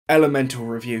Elemental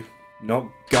review.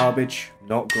 Not garbage,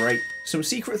 not great. Some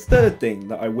secret third thing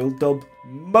that I will dub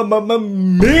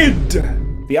mid.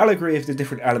 The allegory of the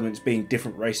different elements being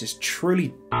different races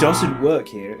truly doesn't work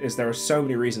here, as there are so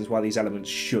many reasons why these elements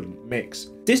shouldn't mix.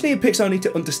 Disney and Pixar need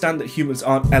to understand that humans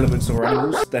aren't elements or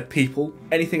animals, they're people.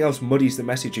 Anything else muddies the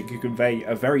message and can convey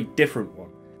a very different one.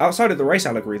 Outside of the race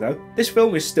allegory though, this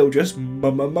film is still just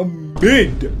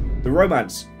mid. The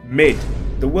romance, mid.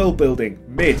 The world building,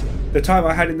 mid. The time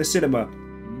I had in the cinema,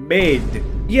 mid.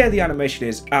 Yeah, the animation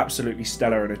is absolutely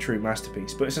stellar and a true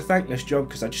masterpiece, but it's a thankless job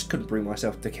because I just couldn't bring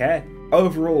myself to care.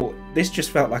 Overall, this just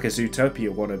felt like a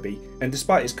Zootopia wannabe, and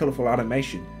despite its colourful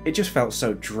animation, it just felt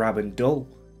so drab and dull.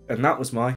 And that was my